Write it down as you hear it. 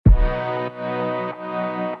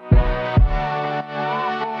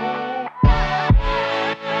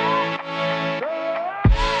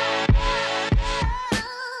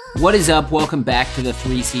What is up? Welcome back to the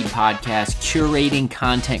 3C podcast, Curating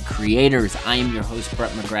Content Creators. I am your host,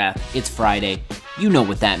 Brett McGrath. It's Friday. You know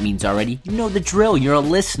what that means already. You know the drill. You're a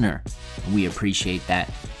listener, and we appreciate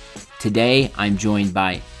that. Today, I'm joined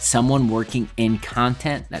by someone working in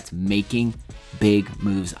content that's making big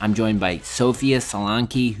moves. I'm joined by Sophia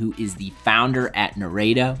Solanki, who is the founder at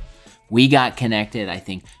Narrato. We got connected. I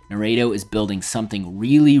think Narrato is building something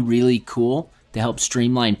really, really cool to help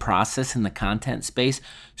streamline process in the content space.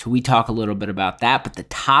 So we talk a little bit about that, but the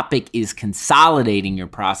topic is consolidating your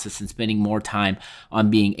process and spending more time on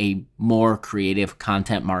being a more creative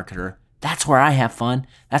content marketer. That's where I have fun.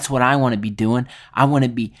 That's what I want to be doing. I want to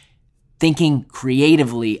be thinking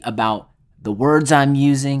creatively about the words I'm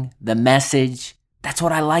using, the message. That's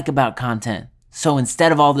what I like about content. So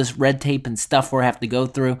instead of all this red tape and stuff we have to go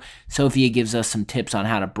through, Sophia gives us some tips on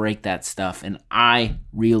how to break that stuff, and I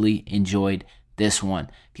really enjoyed this one.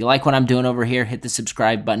 If you like what I'm doing over here, hit the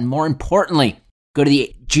subscribe button. More importantly, go to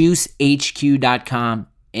the juicehq.com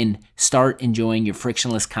and start enjoying your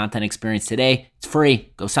frictionless content experience today. It's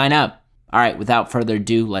free. Go sign up. All right, without further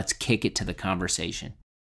ado, let's kick it to the conversation.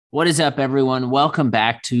 What is up, everyone? Welcome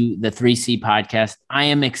back to the 3C podcast. I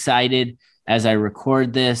am excited as I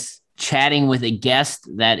record this, chatting with a guest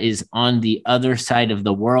that is on the other side of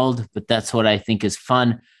the world, but that's what I think is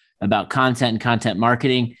fun about content and content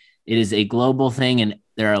marketing. It is a global thing, and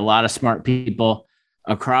there are a lot of smart people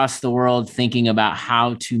across the world thinking about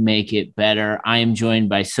how to make it better. I am joined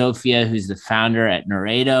by Sophia, who's the founder at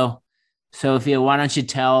Narrato. Sophia, why don't you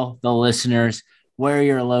tell the listeners where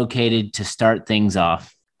you're located to start things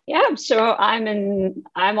off? Yeah, so I'm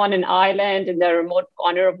on an island in the remote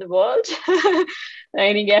corner of the world.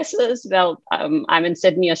 Any guesses? Well, I'm in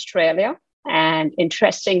Sydney, Australia. And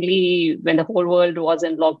interestingly, when the whole world was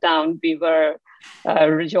in lockdown, we were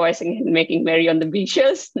rejoicing and making merry on the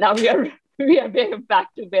beaches. Now we are back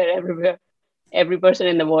to where every person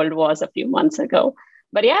in the world was a few months ago.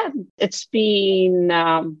 But yeah, it's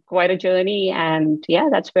been quite a journey, and yeah,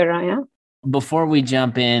 that's where I am. Before we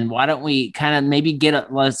jump in, why don't we kind of maybe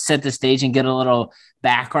let's set the stage and get a little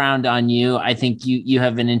background on you. I think you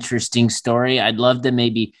have an interesting story. I'd love to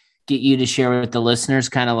maybe get you to share with the listeners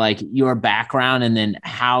kind of like your background and then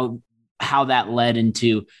how that led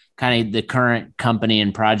into kind of the current company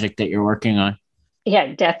and project that you're working on.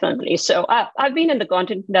 Yeah, definitely. So I've been in the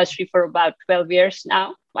content industry for about 12 years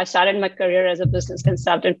now. I started my career as a business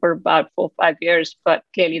consultant for about 4 or 5 years, but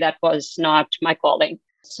clearly that was not my calling.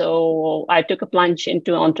 So I took a plunge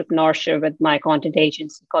into entrepreneurship with my content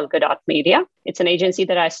agency called Godot Media. It's an agency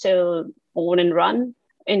that I still own and run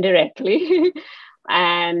indirectly.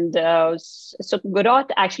 And so Godot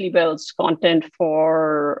actually builds content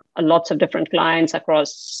for lots of different clients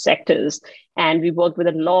across sectors. And we work with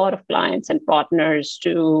a lot of clients and partners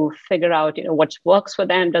to figure out, what works for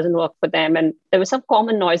them, doesn't work for them. And there were some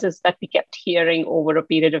common noises that we kept hearing over a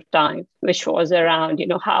period of time, which was around,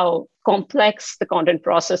 how complex the content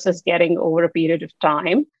process is getting over a period of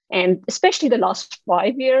time. And especially the last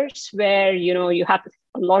 5 years where, you have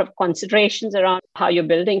a lot of considerations around how you're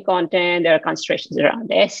building content. There are considerations around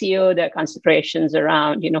SEO. There are considerations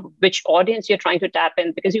around, which audience you're trying to tap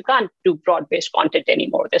in, because you can't do broad-based content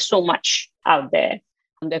anymore. There's so much out there.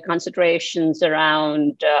 There are considerations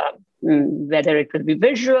around whether it will be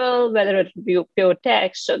visual, whether it will be pure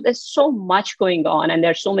text. So there's so much going on, and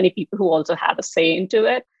there's so many people who also have a say into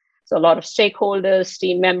it. So a lot of stakeholders,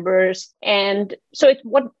 team members. And so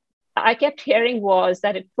what I kept hearing was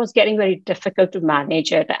that it was getting very difficult to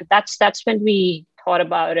manage it. And that's when we thought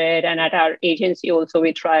about it. And at our agency also,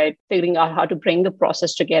 we tried figuring out how to bring the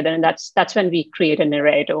process together. And that's when we created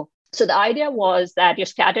Narrato. So the idea was that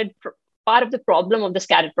part of the problem of the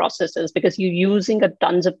scattered processes, because you're using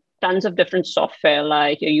tons of different software,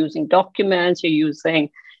 like you're using documents, you're using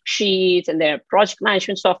sheets, and there are project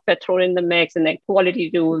management software thrown in the mix, and then quality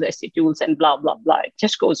tools, SE tools, and blah, blah, blah. It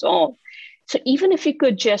just goes on. So even if you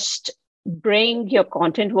could just bring your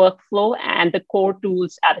content workflow and the core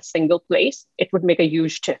tools at a single place, it would make a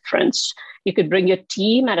huge difference. You could bring your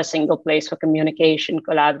team at a single place for communication,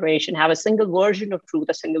 collaboration, have a single version of truth,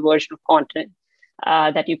 a single version of content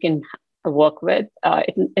that you can work with.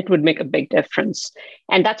 It would make a big difference.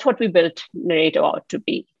 And that's what we built Narrato out to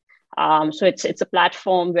be. So it's a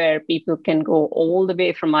platform where people can go all the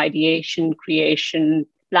way from ideation, creation,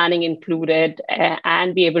 planning included,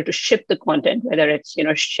 and be able to ship the content, whether it's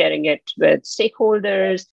sharing it with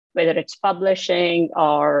stakeholders, whether it's publishing,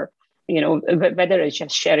 or whether it's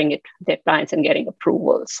just sharing it with their clients and getting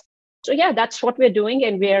approvals. So yeah, that's what we're doing,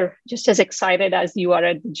 and we're just as excited as you are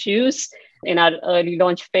at the Juice in our early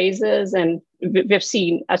launch phases, and we've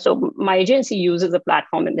seen, so my agency uses the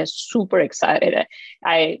platform and they're super excited.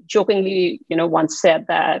 I jokingly, once said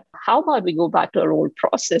that, how about we go back to our old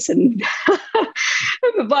process? And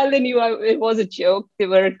while they knew it was a joke, they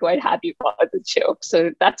weren't quite happy about the joke.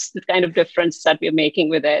 So that's the kind of difference that we're making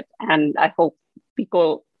with it. And I hope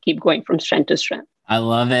people keep going from strength to strength. I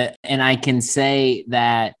love it. And I can say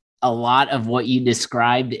that a lot of what you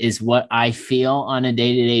described is what I feel on a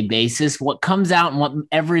day-to-day basis. What comes out and what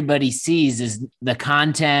everybody sees is the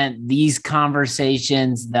content, these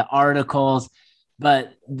conversations, the articles,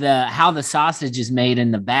 but how the sausage is made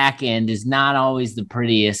in the back end is not always the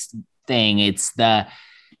prettiest thing. It's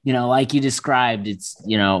like you described, it's,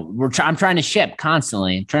 I'm trying to ship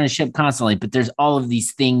constantly, but there's all of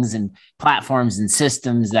these things and platforms and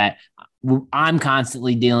systems that I'm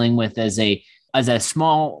constantly dealing with as a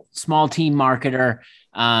small team marketer,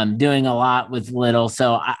 doing a lot with little.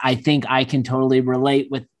 So I think I can totally relate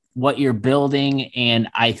with what you're building. And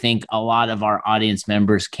I think a lot of our audience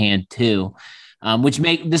members can too,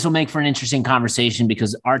 this will make for an interesting conversation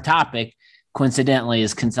because our topic coincidentally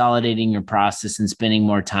is consolidating your process and spending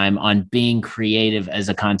more time on being creative as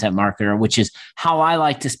a content marketer, which is how I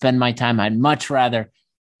like to spend my time. I'd much rather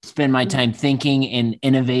spend my time thinking and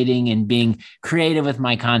innovating and being creative with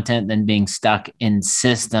my content than being stuck in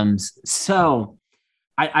systems. So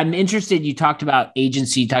I'm interested. You talked about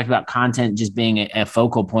agency, you talked about content just being a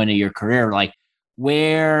focal point of your career. Like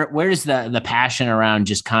where does the passion around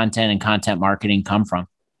just content and content marketing come from?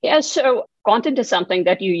 Yeah, so content is something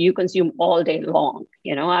that you consume all day long.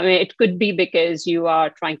 It could be because you are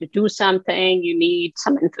trying to do something, you need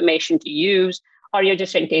some information to use, or you're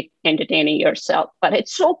just entertaining yourself. But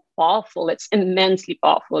it's so powerful. It's immensely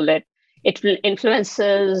powerful. It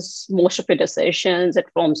influences most of your decisions. It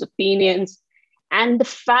forms opinions. And the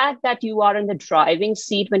fact that you are in the driving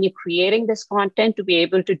seat when you're creating this content, to be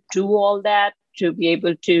able to do all that, to be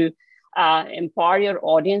able to empower your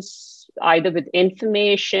audience either with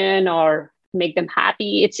information or make them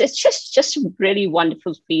happy, it's just a really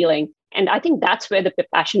wonderful feeling. And I think that's where the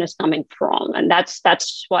passion is coming from. And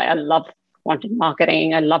that's why I love content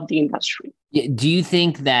marketing. I love the industry. Do you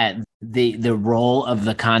think that the role of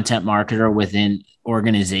the content marketer within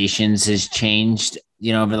organizations has changed,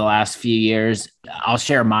 over the last few years? I'll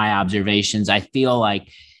share my observations. I feel like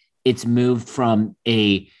it's moved from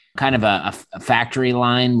a kind of a factory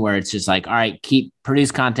line where it's just like, all right,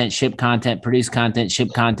 produce content, ship content, produce content, ship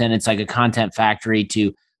content. It's like a content factory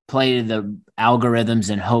to play to the algorithms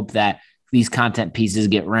and hope that these content pieces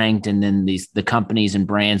get ranked and then the companies and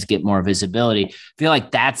brands get more visibility. I feel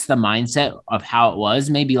like that's the mindset of how it was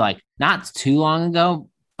maybe like not too long ago,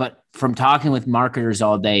 but from talking with marketers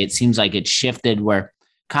all day, it seems like it's shifted where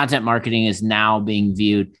content marketing is now being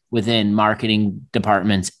viewed within marketing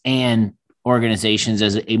departments and organizations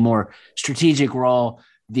as a more strategic role,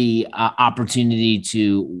 the opportunity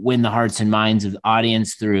to win the hearts and minds of the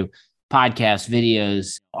audience through podcasts,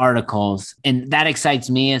 videos, articles. And that excites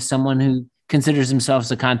me as someone who considers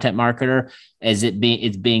themselves a content marketer, as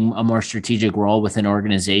it's being a more strategic role within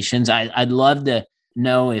organizations. I'd love to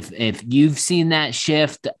know if you've seen that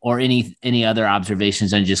shift or any other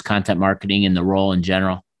observations on just content marketing and the role in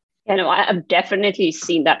general. I've definitely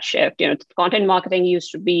seen that shift. Content marketing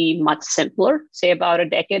used to be much simpler, say about a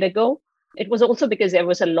decade ago. It was also because there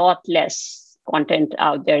was a lot less content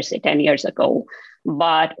out there, say 10 years ago.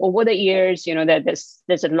 But over the years,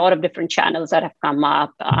 there's a lot of different channels that have come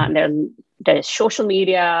up. There's social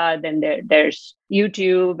media, then there's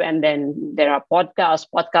YouTube, and then there are podcasts.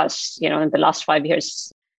 In the last 5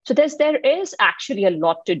 years. So there is actually a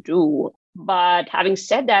lot to do. But having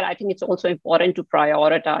said that, I think it's also important to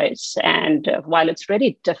prioritize. And while it's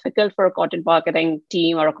really difficult for a content marketing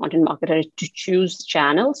team or a content marketer to choose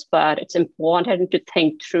channels, but it's important to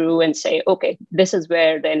think through and say, okay, this is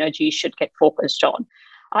where the energy should get focused on.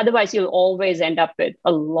 Otherwise, you'll always end up with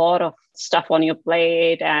a lot of stuff on your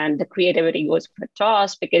plate and the creativity goes for a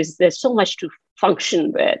toss because there's so much to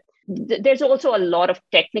function with. There's also a lot of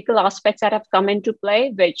technical aspects that have come into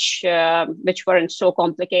play, which weren't so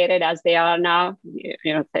complicated as they are now.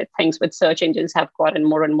 Things with search engines have gotten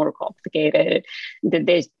more and more complicated.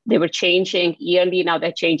 They were changing yearly. Now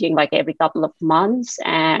they're changing like every couple of months,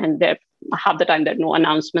 and half the time there are no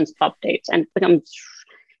announcements, updates, and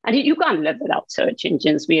you can't live without search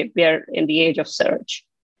engines. We are in the age of search.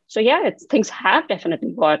 So things have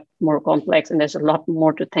definitely got more complex, and there's a lot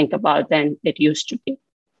more to think about than it used to be.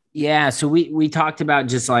 Yeah. So we talked about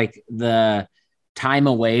just like the time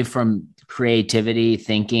away from creativity,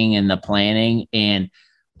 thinking, and the planning and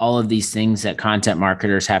all of these things that content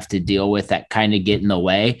marketers have to deal with that kind of get in the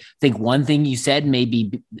way. I think one thing you said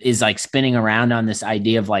maybe is like spinning around on this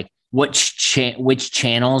idea of like which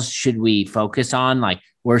channels should we focus on? Like,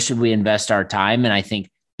 where should we invest our time? And I think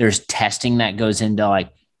there's testing that goes into like,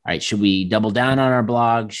 all right, should we double down on our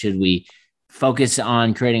blog? Should we focus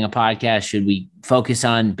on creating a podcast? Should we focus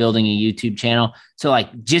on building a YouTube channel? So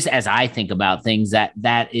like, just as I think about things,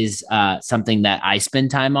 that is something that I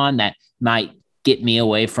spend time on that might get me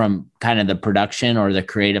away from kind of the production or the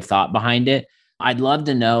creative thought behind it. I'd love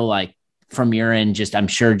to know, like, from your end, I'm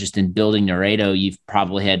sure just in building Narrato, you've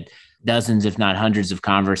probably had dozens, if not hundreds of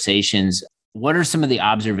conversations. What are some of the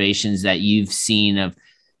observations that you've seen of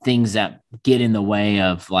things that get in the way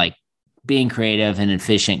of like being creative and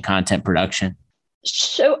efficient content production?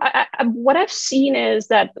 So what I've seen is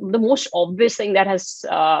that the most obvious thing that has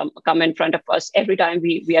come in front of us every time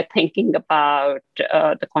we are thinking about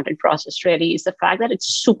the content process really is the fact that it's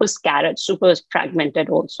super scattered, super fragmented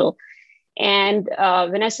also. And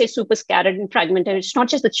when I say super scattered and fragmented, it's not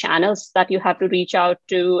just the channels that you have to reach out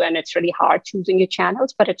to, and it's really hard choosing your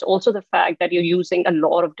channels, but it's also the fact that you're using a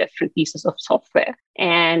lot of different pieces of software.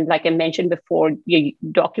 And like I mentioned before, your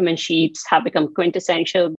document sheets have become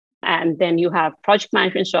quintessential. And then you have project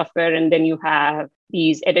management software, and then you have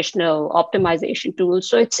these additional optimization tools.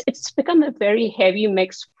 So it's become a very heavy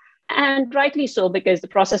mix, and rightly so, because the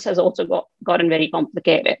process has also gotten very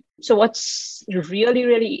complicated. So what's really,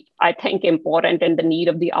 really, I think, important and the need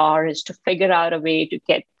of the hour is to figure out a way to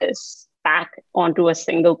get this back onto a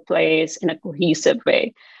single place in a cohesive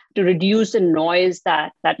way, to reduce the noise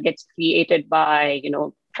that gets created by,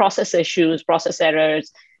 process issues, process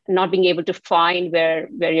errors, not being able to find where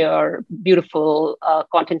your beautiful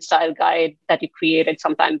content style guide that you created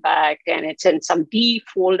some time back, and it's in some D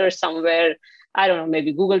folder somewhere. I don't know,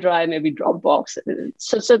 maybe Google Drive, maybe Dropbox.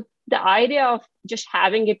 So the idea of just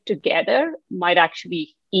having it together might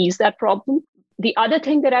actually ease that problem. The other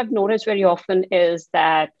thing that I've noticed very often is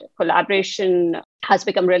that collaboration has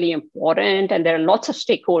become really important, and there are lots of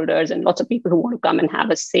stakeholders and lots of people who want to come and have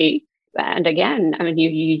a say. And again, I mean,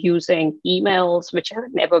 you're using emails, which are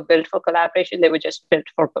never built for collaboration. They were just built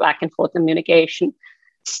for back and forth communication.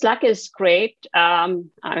 Slack is great.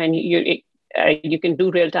 You can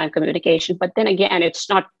do real-time communication, but then again, it's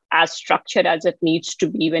not as structured as it needs to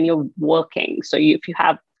be when you're working. So if you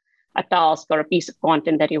have a task or a piece of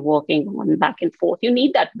content that you're working on back and forth, you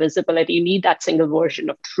need that visibility, you need that single version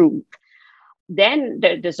of truth. Then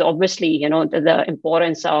there's obviously, the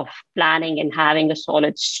importance of planning and having a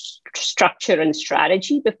solid structure and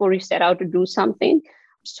strategy before you set out to do something,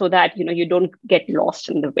 so that, you don't get lost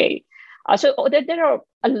in the way. So there are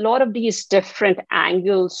a lot of these different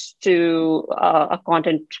angles to a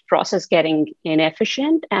content process getting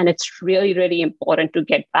inefficient. And it's really, really important to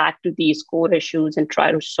get back to these core issues and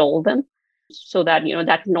try to solve them, so that,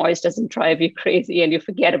 that noise doesn't drive you crazy and you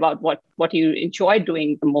forget about what you enjoy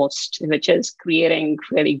doing the most, which is creating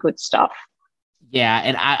really good stuff. Yeah.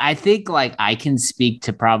 And I think like I can speak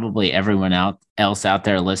to probably everyone else out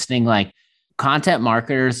there listening, like content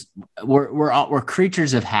marketers, we're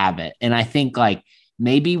creatures of habit. And I think like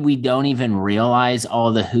maybe we don't even realize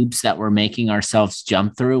all the hoops that we're making ourselves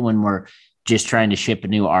jump through when we're just trying to ship a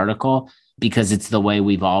new article, because it's the way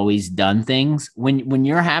we've always done things. When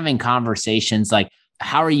you're having conversations, like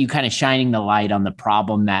how are you kind of shining the light on the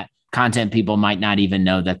problem that content people might not even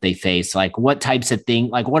know that they face? Like what types of things,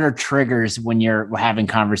 like what are triggers when you're having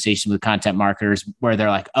conversations with content marketers where they're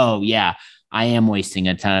like, oh yeah, I am wasting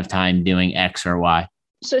a ton of time doing X or Y?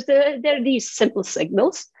 So there are these simple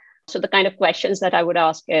signals. So the kind of questions that I would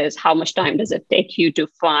ask is, how much time does it take you to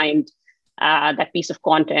find that piece of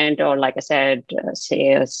content, or like I said,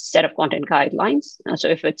 say a set of content guidelines? So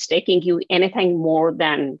if it's taking you anything more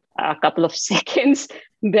than a couple of seconds,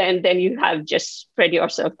 then you have just spread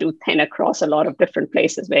yourself too thin across a lot of different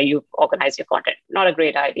places where you organize your content. Not a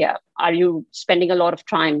great idea. Are you spending a lot of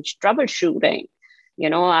time troubleshooting?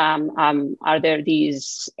 Are there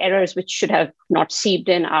these errors which should have not seeped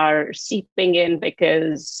in are seeping in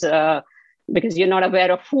because you're not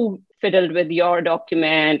aware of who fiddled with your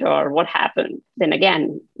document or what happened? Then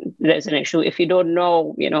again, there's an issue. If you don't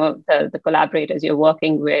know, the collaborators you're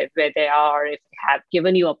working with, where they are, if they have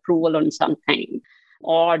given you approval on something,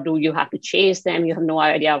 or do you have to chase them? You have no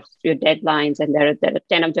idea of your deadlines, and there are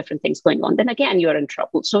 10 of different things going on. Then again, you're in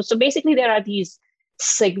trouble. So basically, there are these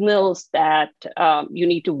signals that you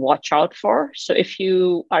need to watch out for. So if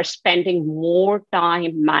you are spending more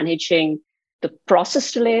time managing the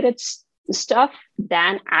process-related stuff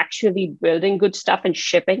than actually building good stuff and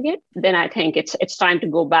shipping it, then I think it's time to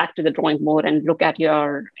go back to the drawing board and look at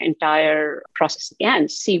your entire process again,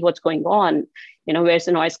 see what's going on. Where's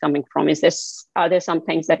the noise coming from? Are there some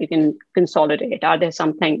things that you can consolidate? Are there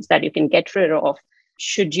some things that you can get rid of?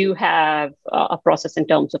 Should you have a process in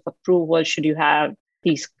terms of approval? Should you have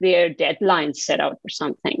these clear deadlines set out for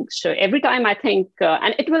something? So every time I think,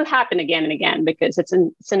 and it will happen again and again because it's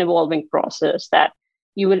an evolving process, that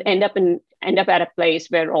you will end up at a place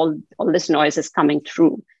where all this noise is coming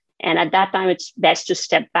through. And at that time, it's best to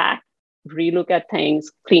step back, relook at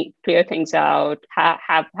things, clear things out,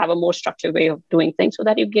 have a more structured way of doing things so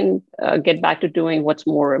that you can get back to doing what's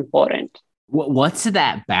more important. What's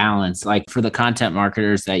that balance like for the content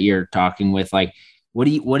marketers that you're talking with? Like,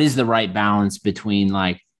 what is the right balance between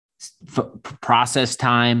like process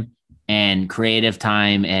time and creative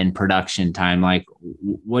time and production time? Like,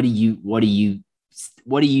 what do you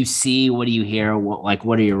see? What do you hear?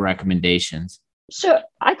 What are your recommendations? So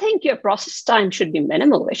I think your process time should be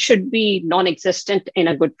minimal. It should be non-existent in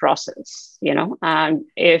a good process, and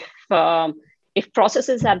if process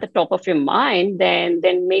is at the top of your mind, then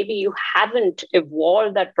maybe you haven't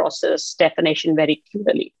evolved that process definition very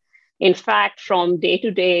clearly. In fact, from day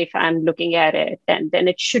to day, if I'm looking at it, then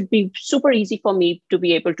it should be super easy for me to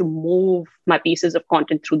be able to move my pieces of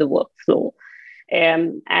content through the workflow.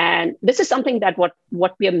 And this is something that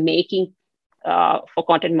what we are making for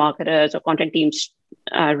content marketers or content teams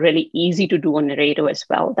really easy to do on Narrato as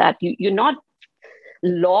well, that you're not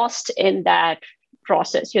lost in that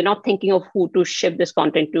process. You're not thinking of who to ship this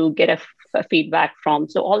content to, get a feedback from.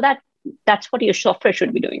 So all that's what your software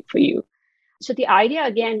should be doing for you. So the idea,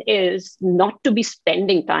 again, is not to be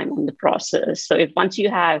spending time on the process. So if once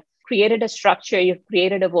you have created a structure, you've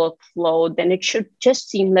created a workflow, then it should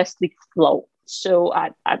just seamlessly flow. So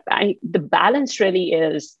the balance really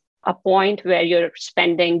is a point where you're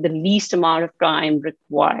spending the least amount of time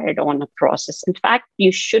required on a process. In fact,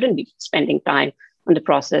 you shouldn't be spending time on the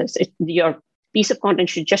process. Your piece of content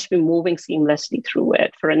should just be moving seamlessly through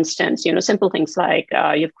it. For instance, simple things like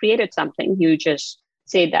you've created something, you just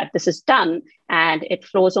say that this is done, and it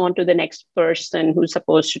flows on to the next person who's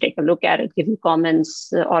supposed to take a look at it, give you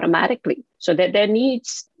comments automatically. So that there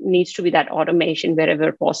needs to be that automation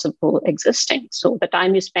wherever possible existing. So the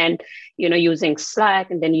time you spend, using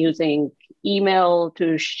Slack and then using email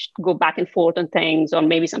to go back and forth on things, or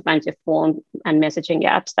maybe sometimes your phone and messaging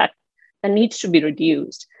apps, that needs to be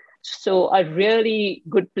reduced. So a really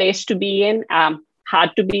good place to be in, hard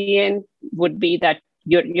to be in, would be that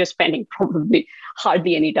you're spending probably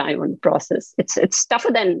hardly any time on the process. It's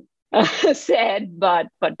tougher than said, but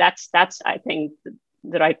that's I think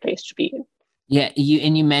the right place to be in. Yeah,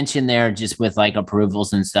 you mentioned there, just with like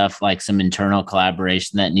approvals and stuff, like some internal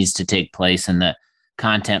collaboration that needs to take place in the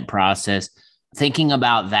content process. Thinking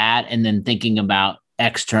about that, and then thinking about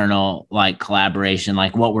external like collaboration,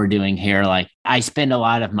 like what we're doing here. Like I spend a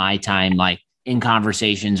lot of my time like in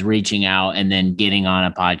conversations, reaching out, and then getting on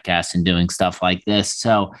a podcast and doing stuff like this.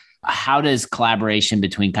 So how does collaboration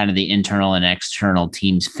between kind of the internal and external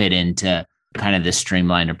teams fit into kind of this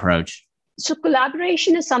streamlined approach? So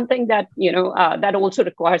collaboration is something that, that also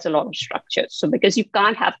requires a lot of structure. So because you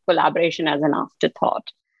can't have collaboration as an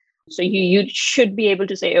afterthought. So you should be able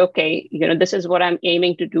to say, okay, this is what I'm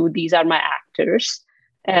aiming to do. These are my actors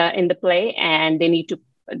in the play, and they need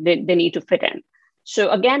to fit in.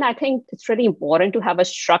 So again, I think it's really important to have a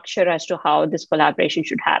structure as to how this collaboration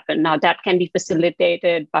should happen. Now, that can be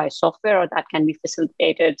facilitated by software, or that can be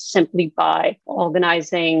facilitated simply by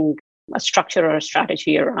organizing a structure or a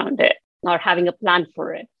strategy around it, or having a plan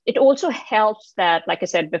for it. It also helps that, like I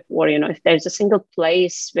said before, if there's a single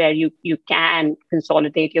place where you can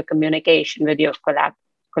consolidate your communication with your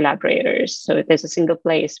collaborators. So if there's a single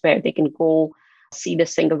place where they can go see the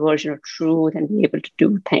single version of truth and be able to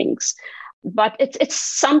do things. But it's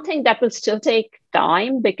something that will still take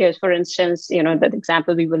time because, for instance, the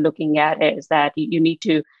example we were looking at is that you need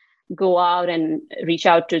to go out and reach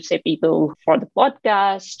out to, say, people for the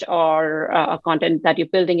podcast or content that you're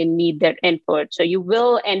building and need their input. So you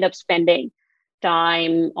will end up spending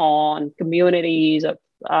time on communities or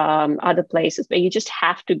other places where you just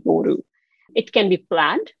have to go to. It can be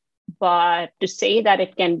planned, but to say that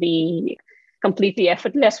it can be completely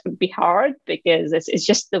effortless would be hard because it's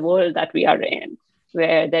just the world that we are in,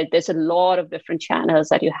 where there's a lot of different channels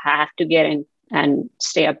that you have to get in and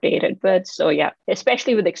stay updated with. So yeah,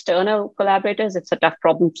 especially with external collaborators, it's a tough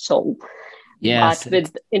problem to solve. Yes. But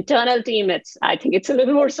with internal team, I think it's a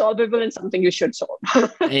little more solvable and something you should solve.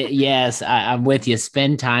 Yes, I'm with you.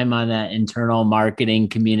 Spend time on that internal marketing,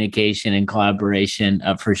 communication, and collaboration.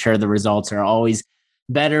 For sure, the results are always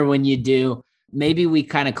better when you do. Maybe we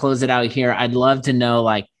kind of close it out here. I'd love to know,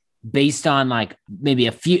 like, based on like maybe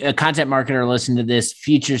a content marketer listen to this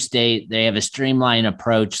future state, they have a streamlined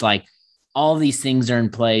approach, like all these things are in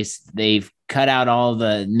place. They've cut out all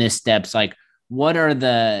the missteps. Like, What are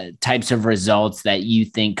the types of results that you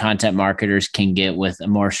think content marketers can get with a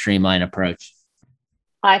more streamlined approach?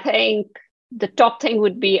 I think the top thing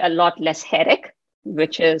would be a lot less headache,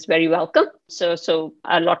 which is very welcome. So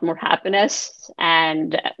a lot more happiness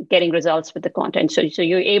and getting results with the content. So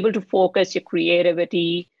you're able to focus your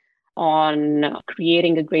creativity on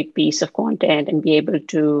creating a great piece of content and be able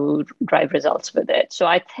to drive results with it. So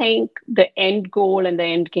I think the end goal and the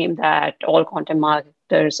end game that all content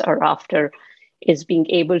marketers are after is being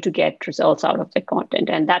able to get results out of the content.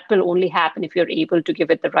 And that will only happen if you're able to give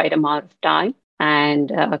it the right amount of time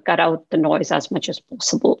and cut out the noise as much as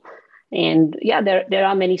possible. And yeah, there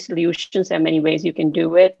are many solutions. There are many ways you can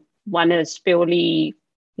do it. One is purely,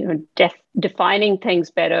 defining things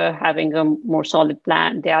better, having a more solid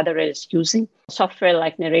plan. The other is using software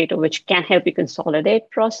like Narrato, which can help you consolidate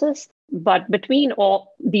process. But between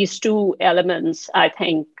all these two elements, I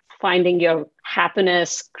think finding your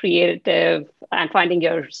happiness, creative, and finding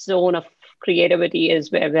your zone of creativity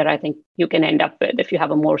is where I think you can end up with if you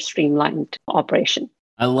have a more streamlined operation.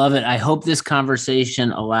 I love it. I hope this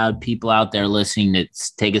conversation allowed people out there listening to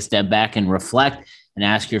take a step back and reflect and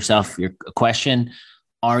ask yourself your question.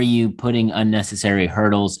 Are you putting unnecessary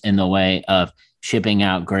hurdles in the way of shipping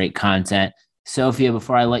out great content? Sophia,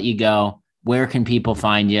 before I let you go, where can people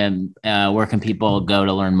find you? Where can people go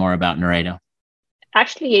to learn more about Narrato?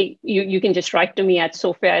 Actually, you can just write to me at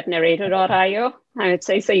sophia@narrato.io. I would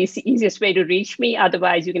say it's the easiest way to reach me.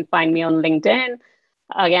 Otherwise, you can find me on LinkedIn.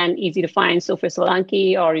 Again, easy to find, Sophia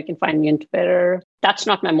Solanki, or you can find me on Twitter. That's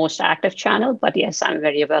not my most active channel, but yes, I'm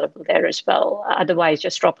very available there as well. Otherwise,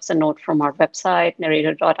 just drop us a note from our website,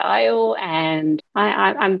 narrator.io, and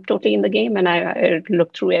I'm totally in the game, and I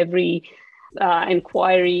look through every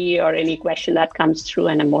inquiry or any question that comes through,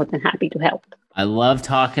 and I'm more than happy to help. I love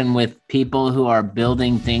talking with people who are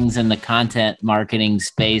building things in the content marketing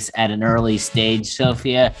space at an early stage.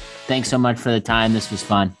 Sophia, thanks so much for the time. This was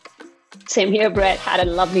fun. Same here, Brett. Had a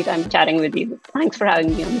lovely time chatting with you. Thanks for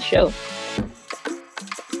having me on the show.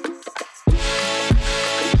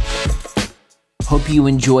 Hope you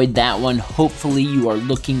enjoyed that one. Hopefully you are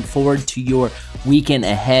looking forward to your weekend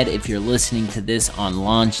ahead if you're listening to this on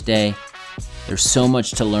launch day. There's so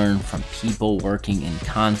much to learn from people working in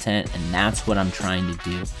content, and that's what I'm trying to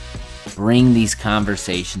do. Bring these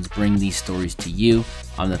conversations, bring these stories to you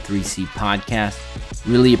on the 3C podcast.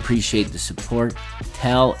 Really appreciate the support.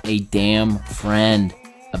 Tell a damn friend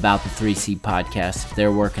about the 3C podcast. If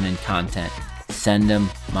they're working in content, send them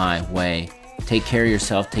my way. Take care of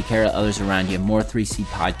yourself. Take care of others around you. More 3C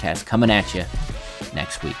podcasts coming at you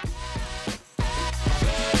next week.